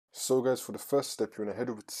So guys, for the first step, you want to head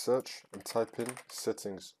over to search and type in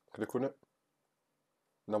settings. Click on it.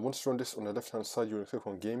 Now once you're on this, on the left hand side, you want to click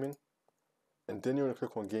on gaming, and then you want to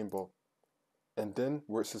click on game bar. And then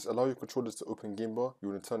where it says allow your controllers to open game bar, you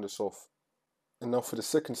want to turn this off. And now for the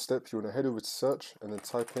second step, you want to head over to search and then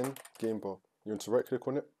type in game bar. You want to right click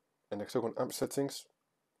on it and then click on amp settings.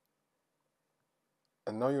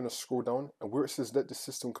 And now you want to scroll down, and where it says let the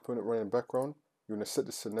system component run in background, you want to set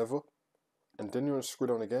this to never. And then you want to scroll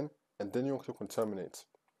down again, and then you want to click on terminate.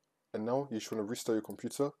 And now you just want to restart your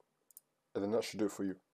computer, and then that should do it for you.